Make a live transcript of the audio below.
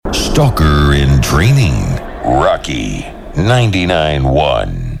Stalker in training. Rocky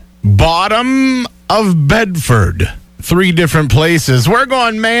 99.1. Bottom of Bedford. 3 different places. We're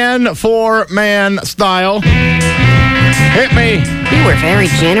going man for man style. Hit me. You were very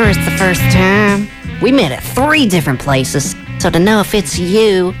generous the first time. We met at 3 different places. So to know if it's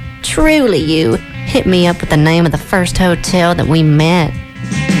you, truly you, hit me up with the name of the first hotel that we met.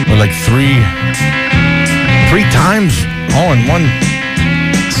 We're like 3 times all in one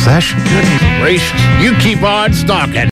session. Goodness gracious. You keep on stalking.